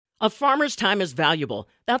A farmer's time is valuable.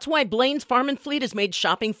 That's why Blaine's Farm and Fleet has made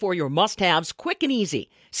shopping for your must-haves quick and easy.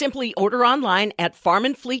 Simply order online at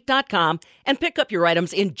farmandfleet.com and pick up your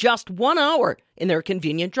items in just 1 hour in their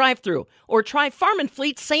convenient drive-thru. Or try Farm and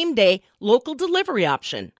Fleet's same-day local delivery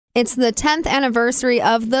option. It's the 10th anniversary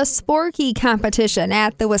of the Sporky competition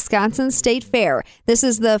at the Wisconsin State Fair. This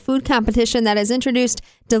is the food competition that has introduced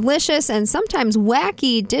delicious and sometimes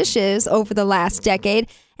wacky dishes over the last decade.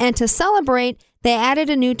 And to celebrate, they added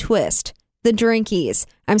a new twist, the Drinkies.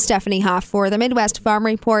 I'm Stephanie Hoff for the Midwest Farm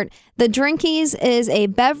Report. The Drinkies is a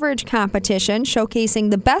beverage competition showcasing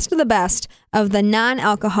the best of the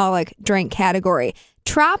non-alcoholic drink category.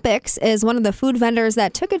 Tropics is one of the food vendors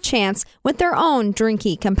that took a chance with their own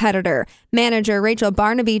drinky competitor. Manager Rachel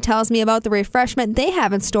Barnaby tells me about the refreshment they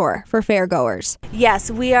have in store for fairgoers. Yes,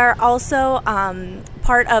 we are also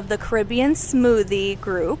part of the Caribbean Smoothie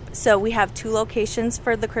Group. So we have 2 locations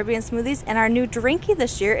for the Caribbean Smoothies, and our new drinky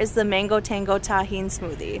this year is the Mango Tango Tahini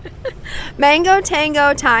Smoothie. Mango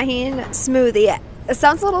Tango Tahini Smoothie. It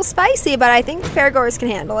sounds a little spicy, but I think fairgoers can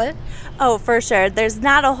handle it. Oh, for sure. There's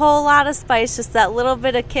not a whole lot of spice, just that little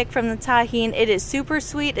bit of kick from the tahini. It is super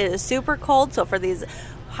sweet. It is super cold. So for these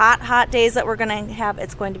hot days that we're going to have,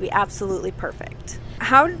 it's going to be absolutely perfect.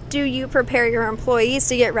 How do you prepare your employees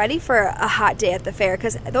to get ready for a hot day at the fair?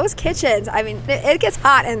 Because those kitchens, I mean, it gets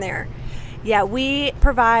hot in there. Yeah, we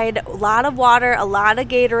provide a lot of water, a lot of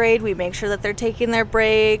Gatorade. We make sure that they're taking their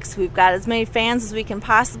breaks. We've got as many fans as we can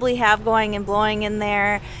possibly have going and blowing in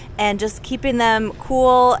there, and just keeping them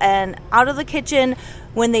cool and out of the kitchen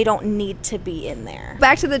when they don't need to be in there.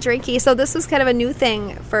 Back to the Drinky. So this was kind of a new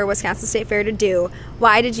thing for Wisconsin State Fair to do.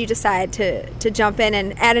 Why did you decide to jump in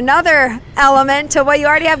and add another element to what you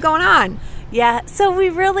already have going on? Yeah, so we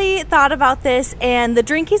really thought about this, and the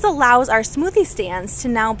Drinkies allows our smoothie stands to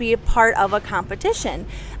now be a part of a competition.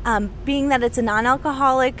 Being that it's a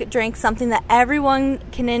non-alcoholic drink, something that everyone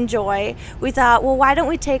can enjoy, we thought, well, why don't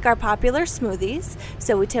we take our popular smoothies?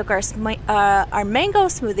 So we took our mango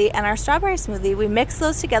smoothie and our strawberry smoothie. We mixed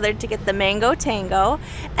those together to get the Mango Tango.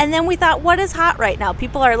 And then we thought, what is hot right now?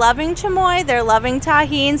 People are loving chamoy, they're loving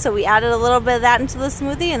tahini, so we added a little bit of that into the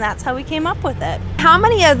smoothie, and that's how we came up with it. How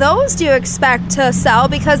many of those do you expect to sell?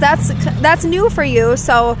 Because that's new for you,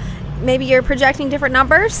 so maybe you're projecting different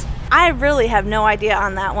numbers? I really have no idea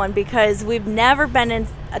on that one because we've never been in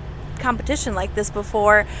a competition like this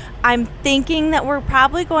before. I'm thinking that we're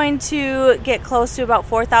probably going to get close to about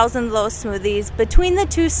 4,000 of those smoothies between the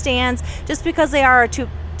 2 stands, just because they are our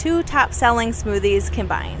two top-selling smoothies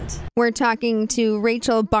combined. We're talking to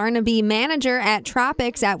Rachel Barnaby, manager at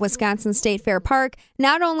Tropics at Wisconsin State Fair Park.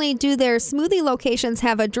 Not only do their smoothie locations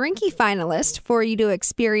have a Drinky finalist for you to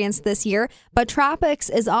experience this year, but Tropics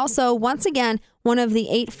is also, once again, one of the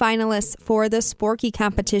 8 finalists for the Sporky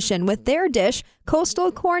competition with their dish,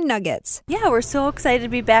 Coastal Corn Nuggets. Yeah, we're so excited to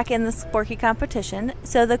be back in the Sporky competition.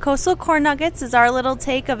 So the Coastal Corn Nuggets is our little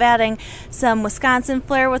take of adding some Wisconsin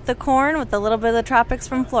flair with the corn with a little bit of the tropics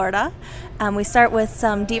from Florida. We start with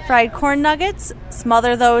some deep fried corn nuggets,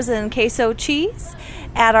 smother those in queso cheese,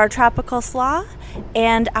 add our tropical slaw,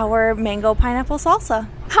 and our mango pineapple salsa.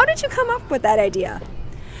 How did you come up with that idea?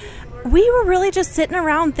 We were really just sitting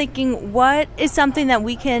around thinking, what is something that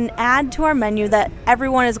we can add to our menu that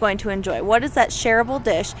everyone is going to enjoy? What is that shareable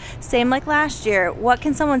dish? Same like last year, what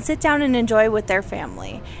can someone sit down and enjoy with their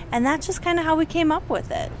family? And that's just kind of how we came up with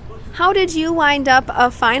it. How did you wind up a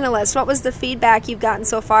finalist? What was the feedback you've gotten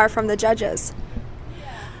so far from the judges?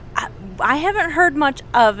 I haven't heard much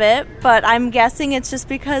of it, but I'm guessing it's just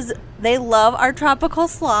because they love our tropical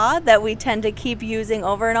slaw that we tend to keep using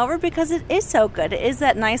over and over because it is so good. It is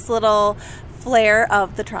that nice little flair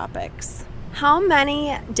of the tropics. How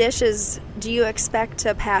many dishes do you expect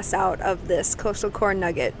to pass out of this Coastal Corn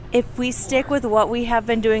Nugget? If we stick with what we have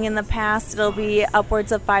been doing in the past, it'll be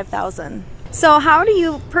upwards of 5,000. So how do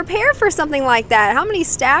you prepare for something like that? How many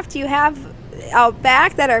staff do you have out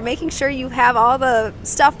back that are making sure you have all the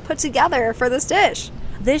stuff put together for this dish?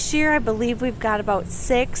 This year, I believe we've got about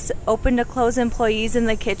 6 open to close employees in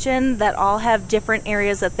the kitchen that all have different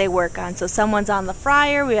areas that they work on. So someone's on the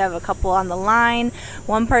fryer, we have a couple on the line.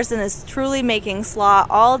 One person is truly making slaw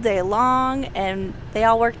all day long, and they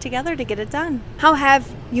all work together to get it done. How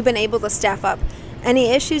have you been able to staff up?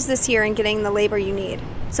 Any issues this year in getting the labor you need?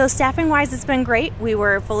 So staffing-wise, it's been great. We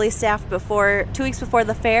were fully staffed 2 weeks before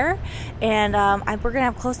the fair, and we're going to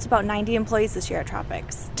have close to about 90 employees this year at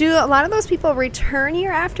Tropics. Do a lot of those people return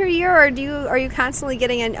year after year, or are you constantly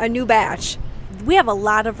getting a new batch? we have a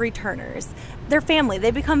lot of returners. They're family.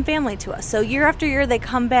 They become family to us. So year after year, they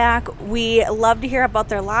come back. We love to hear about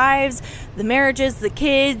their lives, the marriages, the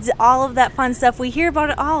kids, all of that fun stuff. We hear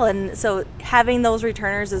about it all. And so having those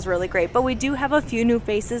returners is really great. But we do have a few new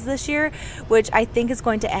faces this year, which I think is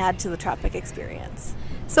going to add to the Tropic experience.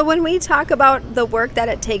 So when we talk about the work that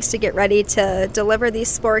it takes to get ready to deliver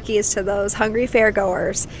these Sporkies to those hungry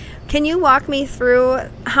fairgoers, can you walk me through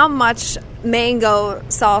how much mango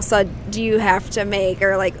salsa do you have to make,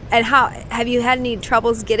 or and how have you had any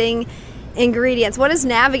troubles getting ingredients? What is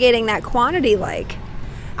navigating that quantity like?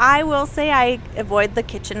 I will say I avoid the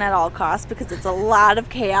kitchen at all costs because it's a lot of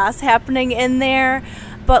chaos happening in there.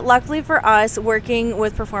 But luckily for us, working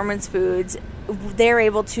with Performance Foods, they're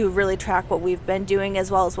able to really track what we've been doing as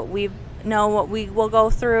well as what we know what we will go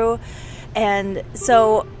through. And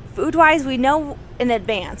so food-wise, we know in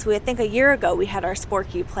advance. I think a year ago we had our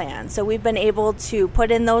Sporky plan. So we've been able to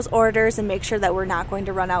put in those orders and make sure that we're not going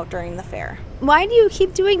to run out during the fair. Why do you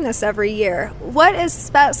keep doing this every year? What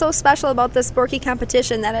is so special about the Sporky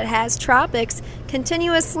competition that it has Tropics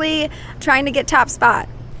continuously trying to get top spot?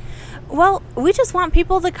 Well, we just want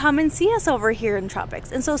people to come and see us over here in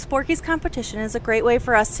Tropics. And so Sporky's competition is a great way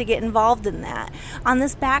for us to get involved in that. On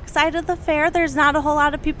this back side of the fair, there's not a whole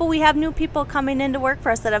lot of people. We have new people coming in to work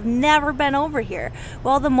for us that have never been over here.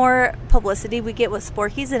 Well, the more publicity we get with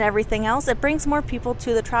Sporky's and everything else, it brings more people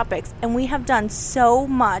to the Tropics. And we have done so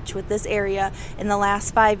much with this area in the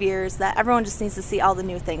last 5 years that everyone just needs to see all the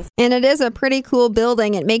new things. And it is a pretty cool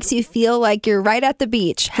building. It makes you feel like you're right at the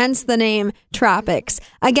beach, hence the name Tropics.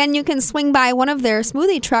 Again, you can swing by one of their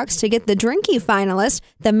smoothie trucks to get the Drinky finalist,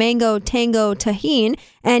 the Mango Tango Tajin,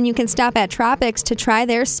 and you can stop at Tropics to try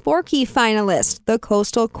their Sporky finalist, the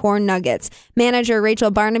Coastal Corn Nuggets. Manager Rachel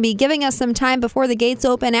Barnaby giving us some time before the gates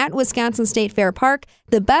open at Wisconsin State Fair Park.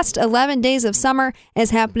 The best 11 days of summer is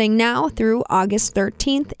happening now through August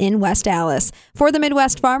 13th in West Allis. For the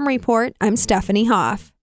Midwest Farm Report, I'm Stephanie Hoff.